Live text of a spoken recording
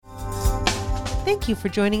Thank you for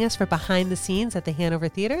joining us for Behind the Scenes at the Hanover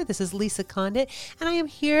Theater. This is Lisa Condit, and I am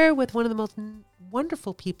here with one of the most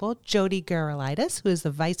wonderful people, Jodie Gerulaitis, who is the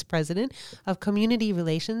Vice President of Community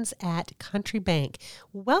Relations at Country Bank.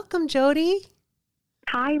 Welcome, Jodie.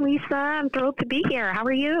 Hi, Lisa. I'm thrilled to be here. How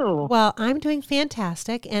are you? Well, I'm doing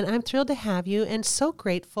fantastic, and I'm thrilled to have you, and so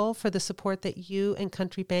grateful for the support that you and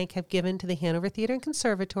Country Bank have given to the Hanover Theater and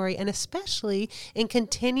Conservatory, and especially in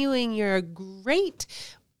continuing your great,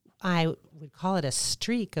 I would call it a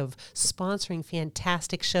streak of sponsoring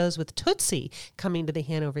fantastic shows with Tootsie coming to the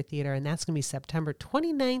Hanover Theater, and that's going to be September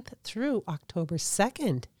 29th through October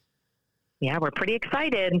 2nd. Yeah, we're pretty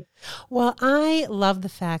excited. Well, I love the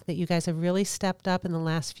fact that you guys have really stepped up in the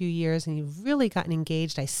last few years and you've really gotten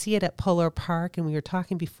engaged. I see it at Polar Park, and we were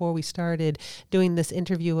talking before we started doing this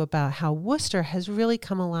interview about how Worcester has really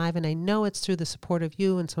come alive, and I know it's through the support of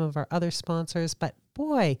you and some of our other sponsors, but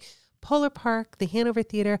boy, Polar Park, the Hanover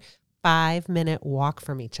Theater, 5-minute walk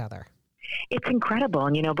from each other. It's incredible.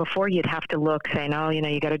 And, before you'd have to look saying,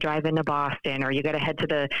 you got to drive into Boston or you got to head to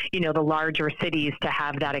the larger cities to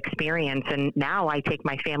have that experience. And now I take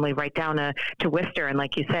my family right down to Worcester. And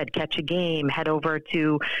like you said, catch a game, head over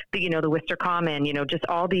to the Worcester Common, just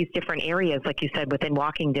all these different areas, like you said, within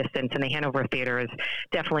walking distance. And the Hanover Theater is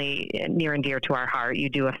definitely near and dear to our heart. You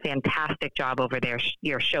do a fantastic job over there.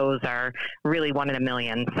 Your shows are really one in a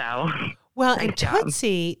million. So... Well, nice and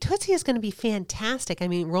Tootsie is going to be fantastic. I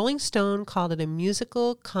mean, Rolling Stone called it a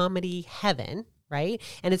musical comedy heaven, right?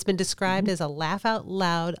 And it's been described as a laugh out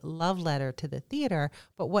loud love letter to the theater.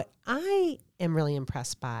 But what I am really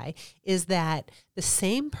impressed by is that the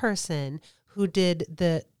same person who did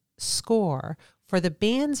the score for the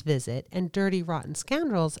band's visit and Dirty Rotten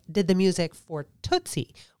Scoundrels did the music for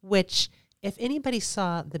Tootsie, which if anybody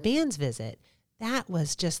saw the band's visit, that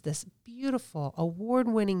was just this beautiful,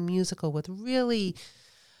 award-winning musical with really,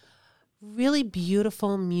 really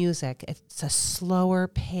beautiful music. It's a slower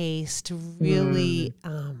paced, really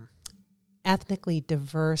ethnically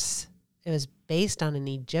diverse. It was based on an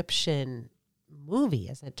Egyptian movie,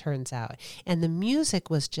 as it turns out. And the music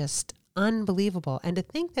was just unbelievable. And to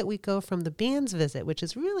think that we go from the band's visit, which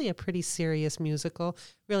is really a pretty serious musical,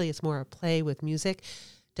 really it's more a play with music,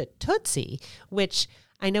 to Tootsie, which...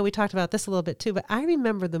 I know we talked about this a little bit too, but I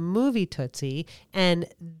remember the movie Tootsie, and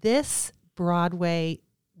this Broadway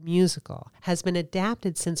musical has been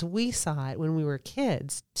adapted since we saw it when we were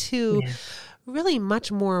kids to really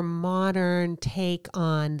much more modern take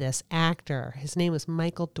on this actor. His name was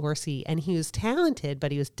Michael Dorsey, and he was talented,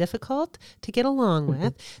 but he was difficult to get along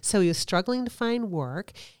with, so he was struggling to find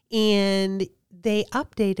work, and they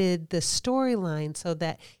updated the storyline so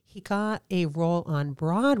that he got a role on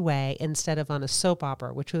Broadway instead of on a soap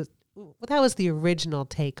opera, that was the original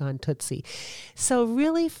take on Tootsie. So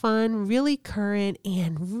really fun, really current,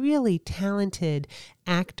 and really talented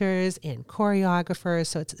actors and choreographers.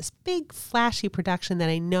 So it's this big, flashy production that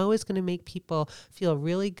I know is going to make people feel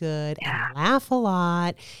really good and laugh a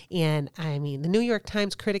lot. And I mean, the New York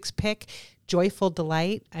Times critics pick Joyful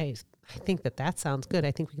Delight. I think that sounds good.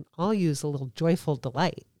 I think we can all use a little joyful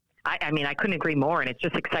delight. I mean, I couldn't agree more, and it's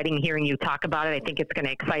just exciting hearing you talk about it. I think it's going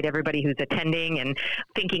to excite everybody who's attending and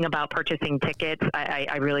thinking about purchasing tickets.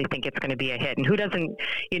 I really think it's going to be a hit. And who doesn't,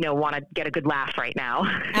 want to get a good laugh right now?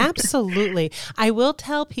 Absolutely. I will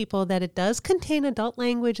tell people that it does contain adult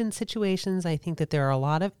language and situations. I think that there are a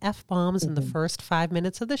lot of F-bombs in the first 5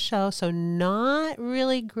 minutes of the show, so not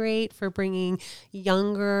really great for bringing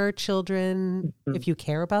younger children. If you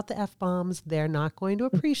care about the F-bombs, they're not going to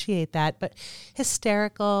appreciate that, but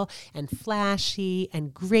hysterical and flashy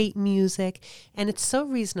and great music, and it's so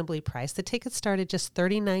reasonably priced. The tickets start at just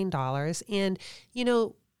 $39, and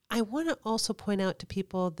I want to also point out to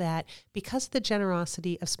people that because of the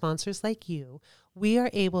generosity of sponsors like you, we are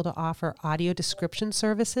able to offer audio description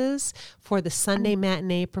services for the Sunday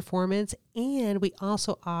matinee performance, and we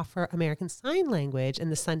also offer American Sign Language in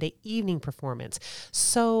the Sunday evening performance.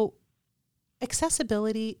 So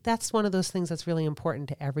accessibility, that's one of those things that's really important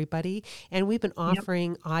to everybody. And we've been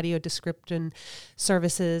offering audio description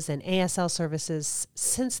services and ASL services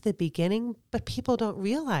since the beginning, but people don't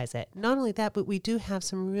realize it. Not only that, but we do have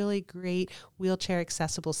some really great wheelchair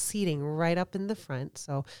accessible seating right up in the front.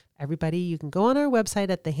 So everybody, you can go on our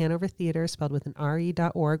website at the Hanover Theater, spelled with an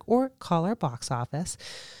re.org, or call our box office.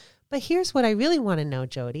 But here's what I really want to know,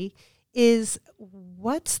 Jodie, is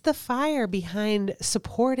what's the fire behind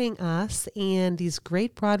supporting us and these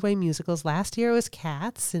great Broadway musicals? Last year was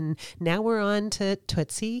Cats, and now we're on to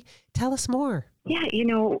Tootsie. Tell us more. Yeah,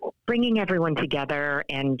 bringing everyone together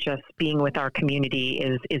and just being with our community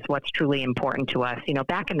is what's truly important to us.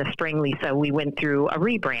 Back in the spring, Lisa, we went through a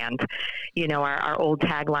rebrand. Our old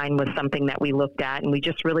tagline was something that we looked at, and we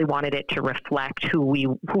just really wanted it to reflect who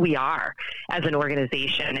we are as an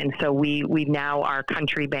organization. And so we now are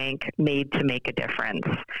Country Bank, made to make a difference.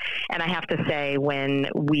 And I have to say, when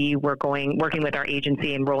we were working with our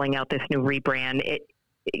agency and rolling out this new rebrand,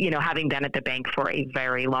 having been at the bank for a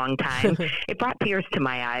very long time, it brought tears to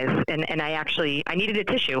my eyes. And I needed a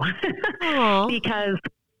tissue because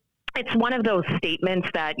it's one of those statements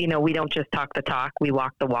that, we don't just talk the talk, we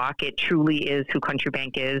walk the walk. It truly is who Country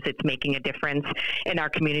Bank is. It's making a difference in our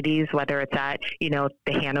communities, whether it's at, the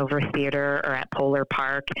Hanover Theater or at Polar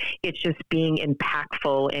Park. It's just being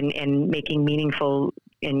impactful and making meaningful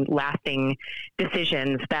and lasting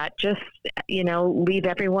decisions that just, leave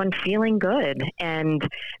everyone feeling good. And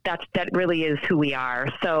that really is who we are.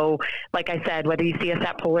 So like I said, whether you see us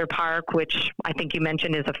at Polar Park, which I think you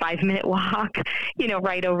mentioned is a 5-minute walk,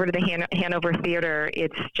 right over to the Hanover Theater,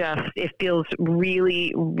 it feels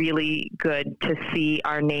really, really good to see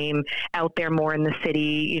our name out there more in the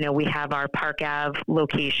city. We have our Park Ave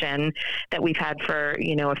location that we've had for,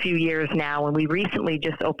 a few years now. And we recently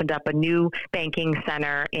just opened up a new banking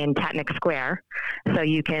center in Tatnick Square. So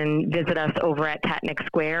you can visit us over at Tatnick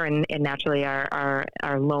Square, and naturally our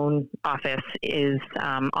loan office is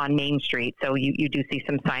on Main Street. So you do see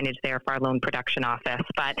some signage there for our loan production office.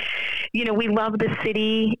 But, we love the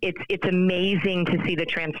city. It's amazing to see the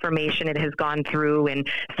transformation it has gone through, and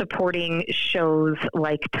supporting shows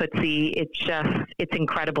like Tootsie. It's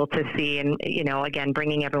incredible to see. And, again,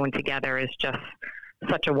 bringing everyone together is just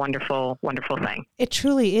such a wonderful, wonderful thing. It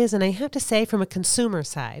truly is. And I have to say, from a consumer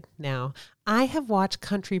side now, I have watched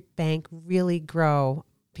Country Bank really grow.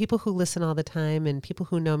 People who listen all the time and people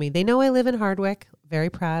who know me, they know I live in Hardwick, very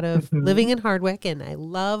proud of living in Hardwick, and I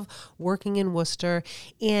love working in Worcester.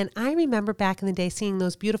 And I remember back in the day seeing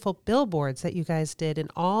those beautiful billboards that you guys did in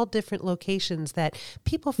all different locations that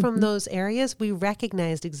people from those areas, we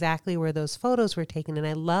recognized exactly where those photos were taken. And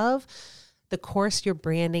I love the course your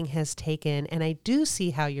branding has taken. And I do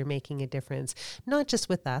see how you're making a difference, not just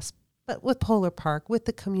with us, but with Polar Park, with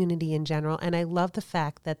the community in general. And I love the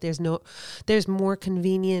fact that there's more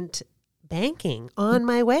convenient banking on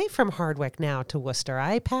my way from Hardwick now to Worcester.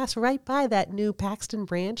 I pass right by that new Paxton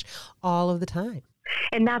branch all of the time.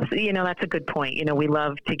 And that's a good point. We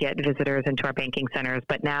love to get visitors into our banking centers,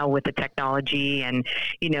 but now with the technology and,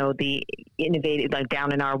 the innovative, like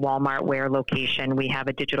down in our Walmart Ware location, we have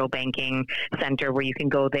a digital banking center where you can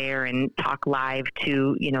go there and talk live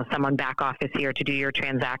to, someone back office here to do your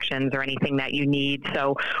transactions or anything that you need.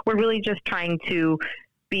 So we're really just trying to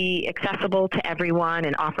be accessible to everyone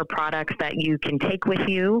and offer products that you can take with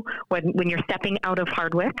you when you're stepping out of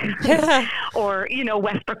Hardwick or,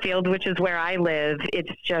 West Brookfield, which is where I live.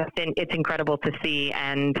 It's incredible to see.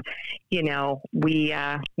 And,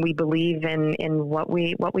 we believe in what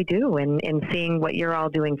we do and seeing what you're all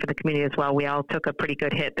doing for the community as well. We all took a pretty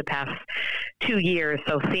good hit the past 2 years.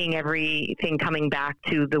 So seeing everything coming back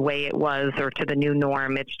to the way it was or to the new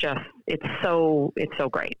norm, it's so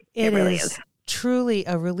great. It really is. Truly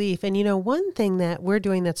a relief. And one thing that we're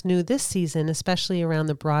doing that's new this season, especially around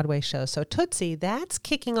the Broadway show. So Tootsie, that's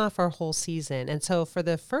kicking off our whole season. And so for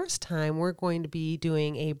the first time, we're going to be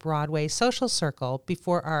doing a Broadway social circle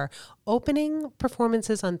before our opening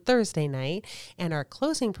performances on Thursday night and our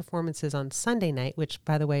closing performances on Sunday night, which,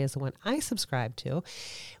 by the way, is the one I subscribe to.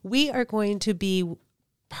 We are going to be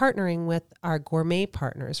partnering with our gourmet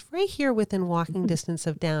partners right here within walking distance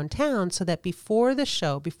of downtown, so that before the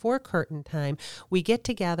show, before curtain time, we get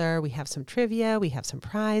together, we have some trivia, we have some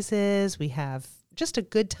prizes, we have just a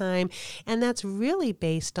good time. And that's really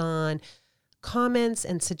based on comments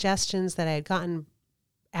and suggestions that I had gotten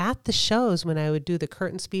at the shows when I would do the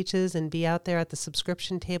curtain speeches and be out there at the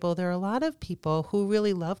subscription table. There are a lot of people who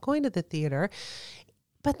really love going to the theater,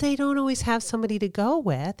 but they don't always have somebody to go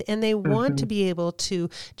with, and they want to be able to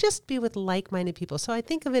just be with like-minded people. So I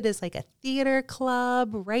think of it as like a theater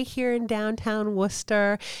club right here in downtown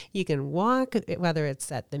Worcester. You can walk, whether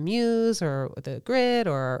it's at the Muse or the Grid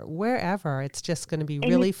or wherever. It's just going to be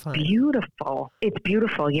really fun. Beautiful. It's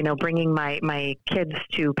beautiful, bringing my kids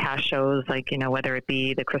to past shows, like, whether it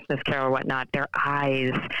be the Christmas Carol or whatnot, their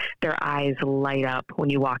eyes light up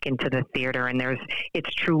when you walk into the theater, and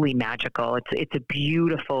it's truly magical. It's a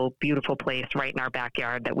beautiful place right in our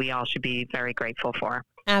backyard that we all should be very grateful for.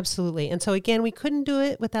 Absolutely. And so again, we couldn't do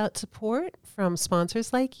it without support from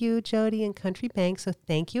sponsors like you, Jodie, and Country Bank. So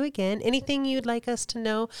thank you again. Anything you'd like us to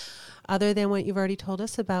know other than what you've already told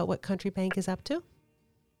us about what Country Bank is up to?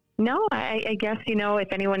 No, I guess,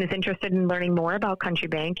 if anyone is interested in learning more about Country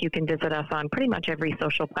Bank, you can visit us on pretty much every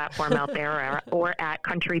social platform out there or at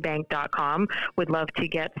countrybank.com. Would love to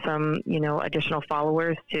get some, additional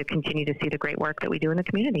followers to continue to see the great work that we do in the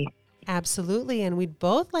community. Absolutely. And we'd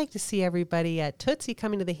both like to see everybody at Tootsie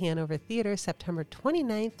coming to the Hanover Theater September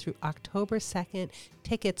 29th through October 2nd.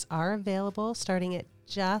 Tickets are available starting at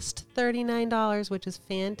just $39, which is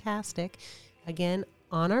fantastic. Again,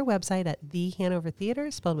 on our website at the Hanover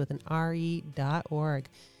Theater, spelled with an RE.org.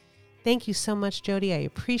 Thank you so much, Jodie. I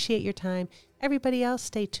appreciate your time. Everybody else,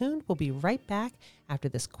 stay tuned. We'll be right back after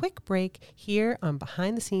this quick break here on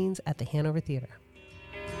Behind the Scenes at the Hanover Theater.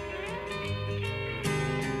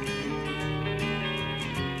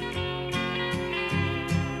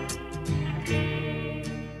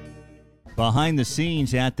 Behind the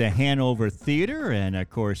scenes at the Hanover Theater, and of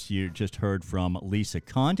course you just heard from Lisa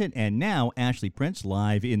Condon, and now Ashley Prince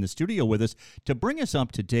live in the studio with us to bring us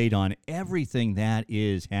up to date on everything that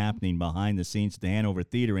is happening behind the scenes at the Hanover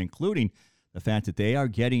Theater, including the fact that they are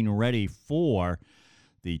getting ready for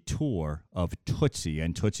the tour of Tootsie,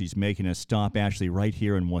 and Tootsie's making a stop, Ashley, right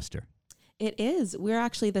here in Worcester. It is. We're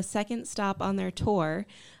actually the second stop on their tour.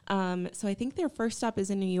 So I think their first stop is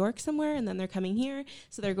in New York somewhere, and then they're coming here.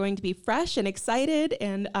 So they're going to be fresh and excited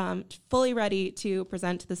and fully ready to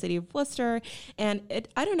present to the city of Worcester. And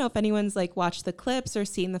I don't know if anyone's watched the clips or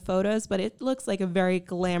seen the photos, but it looks like a very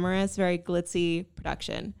glamorous, very glitzy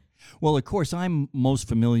production. Well, of course, I'm most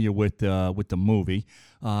familiar with the movie.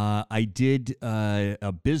 I did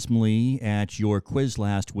abysmally at your quiz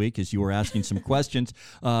last week as you were asking some questions,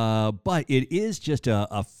 but it is just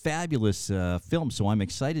a fabulous film, so I'm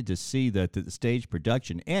excited to see the stage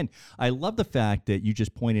production. And I love the fact that you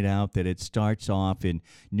just pointed out that it starts off in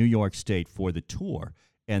New York State for the tour,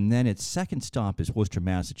 and then its second stop is Worcester,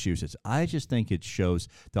 Massachusetts. I just think it shows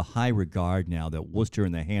the high regard now that Worcester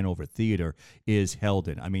and the Hanover Theater is held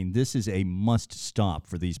in. I mean, this is a must stop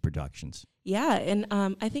for these productions. Yeah, and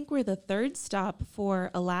I think we're the third stop for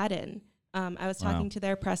Aladdin. I was talking to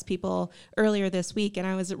their press people earlier this week, and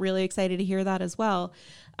I was really excited to hear that as well.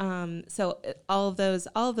 So all of those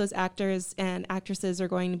actors and actresses are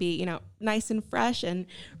going to be, nice and fresh and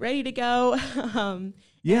ready to go.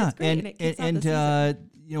 Yeah, and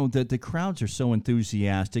the crowds are so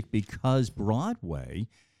enthusiastic because Broadway.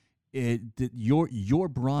 Your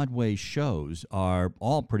Broadway shows are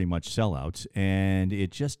all pretty much sellouts, and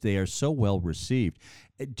they are so well received.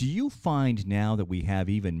 Do you find now that we have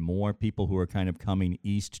even more people who are kind of coming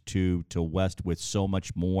east to west with so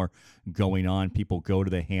much more going on? People go to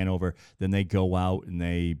the Hanover, then they go out and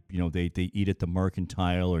they eat at the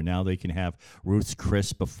Mercantile, or now they can have Ruth's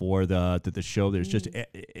Chris before the show. There's just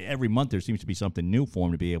every month there seems to be something new for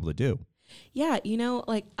them to be able to do. Yeah,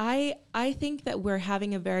 I think that we're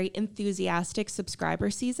having a very enthusiastic subscriber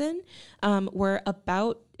season.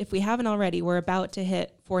 If we haven't already, we're about to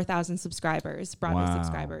hit 4,000 subscribers, Broadway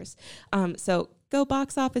subscribers. So go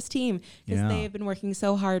box office team, because they've been working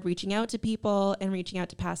so hard reaching out to people and reaching out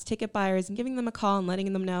to past ticket buyers and giving them a call and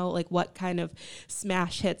letting them know what kind of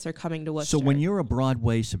smash hits are coming to Worcester. So when you're a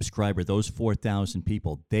Broadway subscriber, those 4,000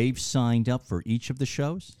 people, they've signed up for each of the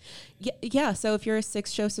shows? Yeah. So if you're a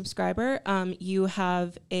 6-show subscriber, you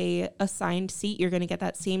have a assigned seat. You're going to get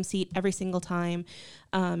that same seat every single time.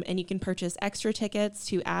 And you can purchase extra tickets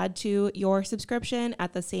to add to your subscription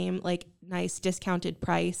at the same nice discounted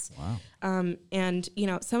price. Wow. And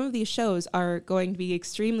some of these shows are going to be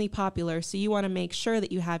extremely popular, so you want to make sure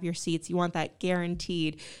that you have your seats. You want that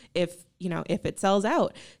guaranteed. If it sells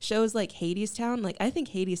out, shows like Hadestown, I think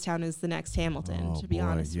Hadestown is the next Hamilton, to be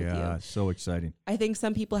honest with you. Yeah, so exciting. I think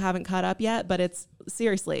some people haven't caught up yet, but it's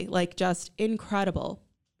seriously just incredible.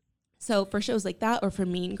 So for shows like that, or for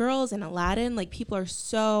Mean Girls and Aladdin, people are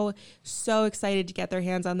so excited to get their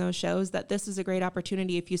hands on those shows that this is a great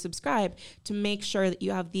opportunity, if you subscribe, to make sure that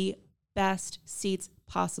you have the best seats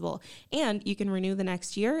possible. And you can renew the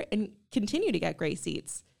next year and continue to get great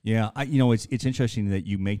seats. Yeah, it's interesting that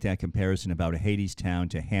you make that comparison about Hadestown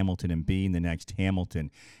to Hamilton and being the next Hamilton.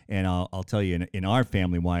 And I'll tell you, in our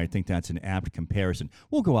family, why I think that's an apt comparison.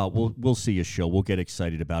 We'll go out, we'll see a show, we'll get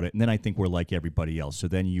excited about it, and then I think we're like everybody else. So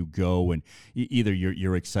then you go and either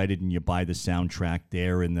you're excited and you buy the soundtrack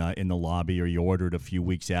there in the lobby, or you order it a few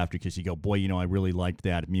weeks after because you go, boy, I really liked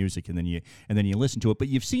that music, and then you listen to it. But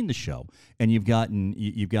you've seen the show and you've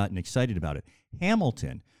gotten excited about it.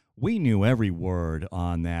 Hamilton. We knew every word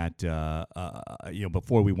on that,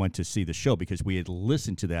 before we went to see the show, because we had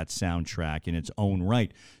listened to that soundtrack in its own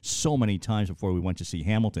right so many times before we went to see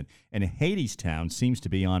Hamilton. And Hadestown seems to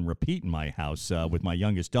be on repeat in my house with my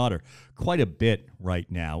youngest daughter quite a bit right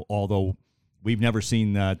now, although we've never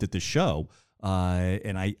seen the show.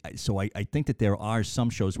 And I think that there are some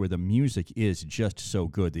shows where the music is just so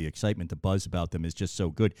good. The excitement, the buzz about them is just so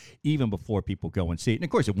good, even before people go and see it. And of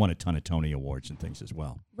course, it won a ton of Tony Awards and things as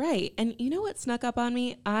well. Right. And you know what snuck up on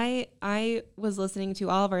me? I was listening to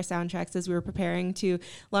all of our soundtracks as we were preparing to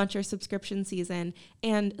launch our subscription season,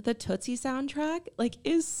 and the Tootsie soundtrack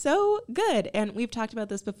is so good. And we've talked about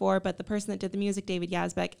this before, but the person that did the music, David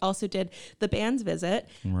Yazbek, also did the band's visit.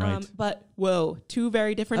 Right. But whoa, two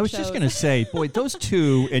very different I was shows. just going to say, boy, those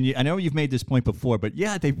two, and I know you've made this point before, but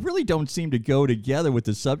yeah, they really don't seem to go together with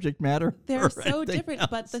the subject matter. They're so different,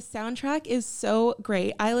 but the soundtrack is so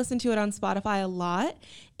great. I listen to it on Spotify a lot.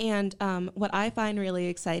 And what I find really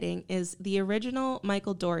exciting is the original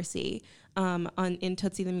Michael Dorsey in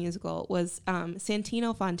Tootsie the Musical was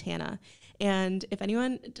Santino Fontana. And if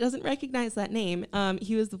anyone doesn't recognize that name,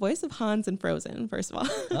 he was the voice of Hans in Frozen, first of all.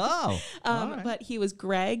 Oh, all right. But he was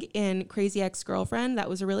Greg in Crazy Ex-Girlfriend. That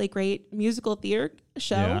was a really great musical theater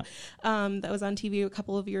show that was on TV a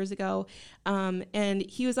couple of years ago. And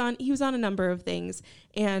he was on a number of things.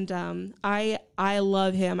 And I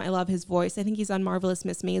love him. I love his voice. I think he's on Marvelous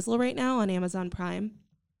Miss Maisel right now on Amazon Prime.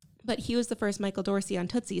 But he was the first Michael Dorsey on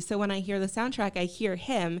Tootsie. So when I hear the soundtrack, I hear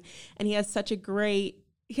him, and he has such a great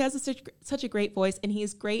voice, and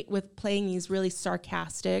he's great with playing these really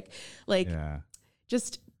sarcastic,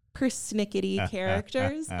 just persnickety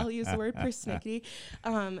characters. I'll use the word persnickety.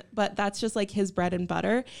 But that's just his bread and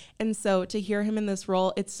butter. And so to hear him in this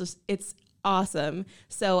role, it's awesome.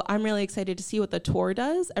 So I'm really excited to see what the tour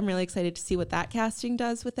does. I'm really excited to see what that casting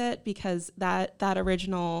does with it, because that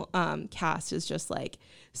original cast is just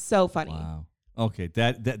so funny. Wow. Okay,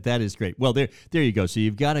 that is great. Well, there you go. So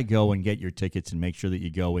you've got to go and get your tickets and make sure that you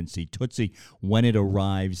go and see Tootsie when it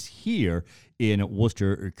arrives here in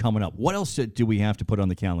Worcester coming up. What else do we have to put on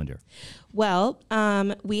the calendar? Well,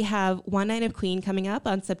 we have One Night of Queen coming up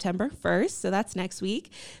on September 1st, so that's next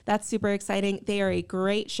week. That's super exciting. They are a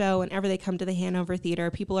great show. Whenever they come to the Hanover Theater,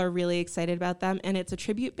 people are really excited about them, and it's a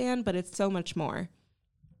tribute band, but it's so much more.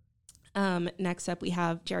 Next up, we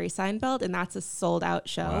have Jerry Seinfeld, and that's a sold-out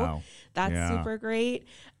show. Wow. That's super great.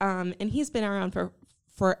 And he's been around for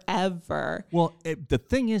forever. Well, the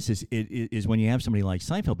thing is when you have somebody like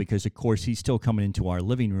Seinfeld, because, of course, he's still coming into our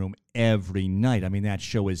living room every night. I mean, that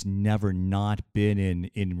show has never not been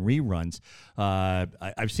in reruns.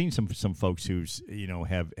 I've seen some folks who's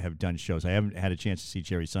have done shows. I haven't had a chance to see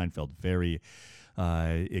Jerry Seinfeld. Very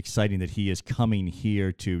exciting that he is coming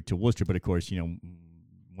here to Worcester. But, of course,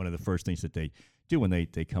 one of the first things that they do when they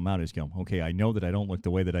come out is go, okay, I know that I don't look the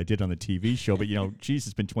way that I did on the TV show, but, geez,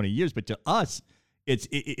 it's been 20 years. But to us,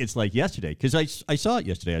 it's like yesterday, because I saw it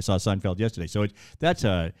yesterday. I saw Seinfeld yesterday. So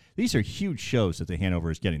these are huge shows that the Hanover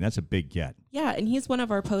is getting. That's a big get. Yeah, and he's one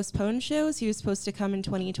of our postponed shows. He was supposed to come in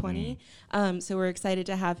 2020. So we're excited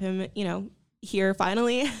to have him, here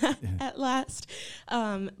finally at last.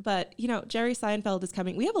 But Jerry Seinfeld is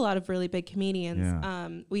coming. We have a lot of really big comedians. Yeah.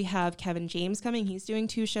 We have Kevin James coming. He's doing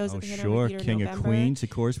 2 shows at the Hanover Theater in King November. of Queens,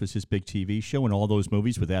 of course, was his big TV show, and all those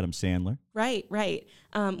movies with Adam Sandler. Right.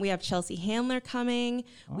 We have Chelsea Handler coming.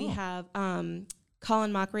 Oh. We have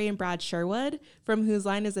Colin Mockery and Brad Sherwood from Whose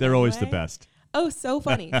Line Is It They're always Anyway? The best. Oh, so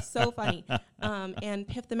funny. So funny. And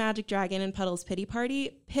Piff the Magic Dragon and Puddles Pity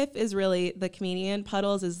Party. Piff is really the comedian.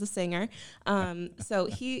 Puddles is the singer. So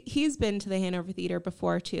he's been to the Hanover Theater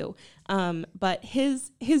before too. But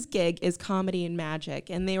his gig is comedy and magic,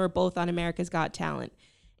 and they were both on America's Got Talent.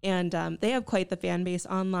 And they have quite the fan base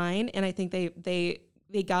online, and I think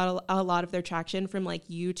they got a lot of their traction from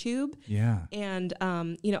YouTube. Yeah. And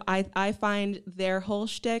I find their whole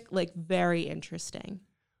shtick very interesting.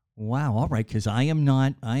 Wow. All right. Because I am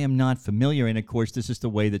not familiar. And of course, this is the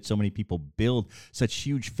way that so many people build such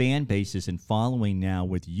huge fan bases and following now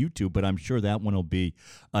with YouTube. But I'm sure that one will be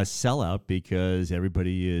a sellout because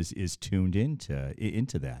everybody is tuned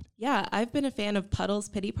into that. Yeah. I've been a fan of Puddles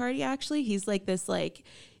Pity Party, actually. He's this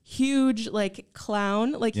huge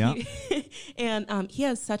clown and he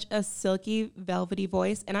has such a silky velvety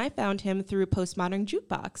voice, and I found him through Postmodern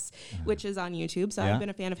Jukebox, which is on YouTube. So I've been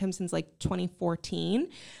a fan of him since 2014,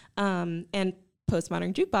 and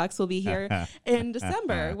Postmodern Jukebox will be here in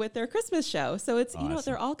December with their Christmas show. So it's awesome.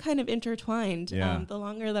 They're all kind of intertwined. The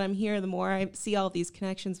longer that I'm here, the more I see all these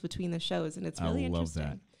connections between the shows, and it's really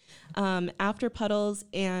interesting. After Puddles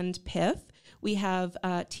and Piff, we have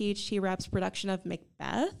THT Rap's production of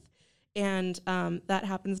Macbeth, and that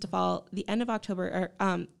happens to fall the end of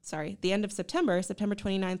the end of September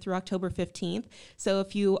 29th through October 15th. So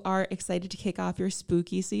if you are excited to kick off your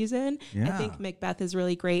spooky season, I think Macbeth is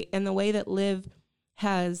really great. And the way that Liv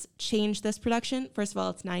has changed this production. First of all,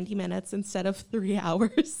 it's 90 minutes instead of 3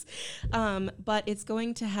 hours. But it's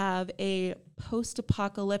going to have a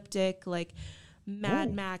post-apocalyptic, like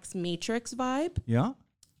Mad Max Matrix vibe. Yeah.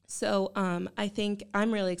 So I think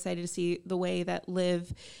I'm really excited to see the way that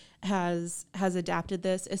Liv has adapted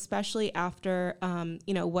this, especially after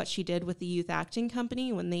what she did with the youth acting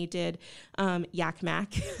company when they did Yak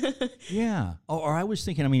Mac. Yeah. Or I was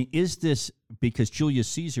thinking, I mean, is this because Julius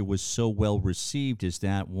Caesar was so well received? Is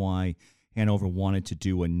that why Hanover wanted to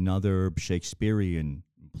do another Shakespearean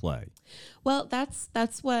play? Well, that's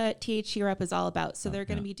what THC Rep is all about. So they're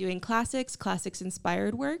going to be doing classics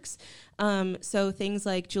inspired works. So things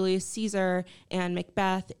like Julius Caesar and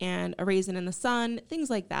Macbeth and A Raisin in the Sun, things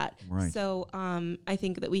like that. Right. So I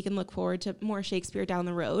think that we can look forward to more Shakespeare down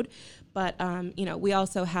the road. But, we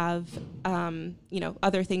also have,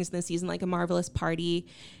 other things in the season like A Marvelous Party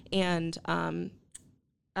and the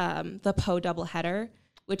Poe doubleheader,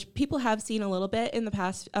 which people have seen a little bit in the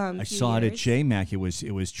past I saw it at JMac.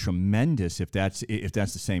 It was tremendous. If that's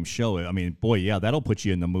the same show, I mean, boy, yeah, that'll put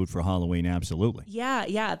you in the mood for Halloween. Absolutely.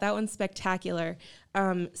 Yeah, that one's spectacular.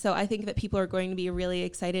 So I think that people are going to be really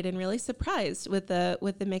excited and really surprised with the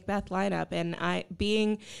Macbeth lineup. And I,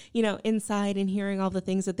 being inside and hearing all the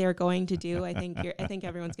things that they're going to do, I think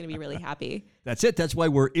everyone's going to be really happy. That's it. That's why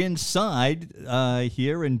we're inside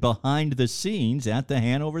here and behind the scenes at the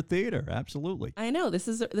Hanover Theater. Absolutely. I know this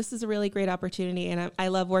is a really great opportunity, and I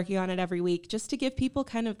love working on it every week just to give people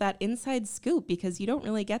kind of that inside scoop, because you don't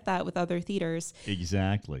really get that with other theaters.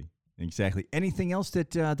 Exactly. Anything else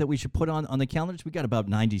that we should put on the calendars? We got about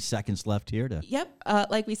 90 seconds left here to. Yep.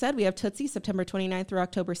 Like we said, we have Tootsie September 29th through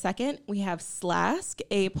October 2nd. We have Slask,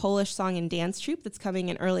 a Polish song and dance troupe that's coming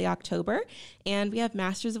in early October. And we have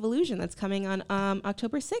Masters of Illusion that's coming on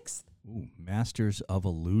October 6th. Ooh, Masters of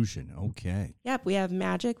Illusion. Okay. Yep. We have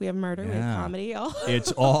magic. We have murder. We have comedy.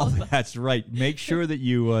 It's all. That's right. Make sure that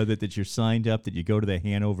you that you're signed up. That you go to the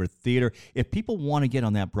Hanover Theater. If people want to get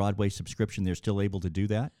on that Broadway subscription, they're still able to do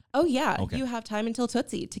that. Oh yeah. Okay. You have time until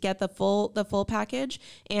Tootsie to get the full package,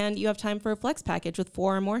 and you have time for a flex package with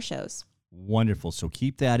 4 or more shows. Wonderful. So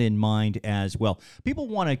keep that in mind as well. People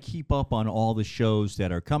want to keep up on all the shows that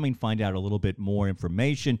are coming, find out a little bit more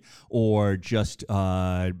information, or just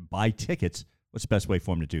buy tickets. What's the best way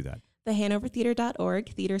for them to do that?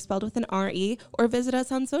 thehanovertheater.org, theater spelled with an R-E, or visit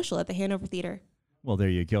us on social at the Hanover Theater. Well, there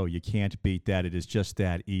you go. You can't beat that. It is just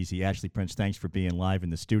that easy. Ashley Prince, thanks for being live in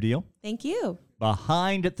the studio. Thank you.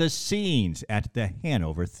 Behind the scenes at the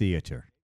Hanover Theater.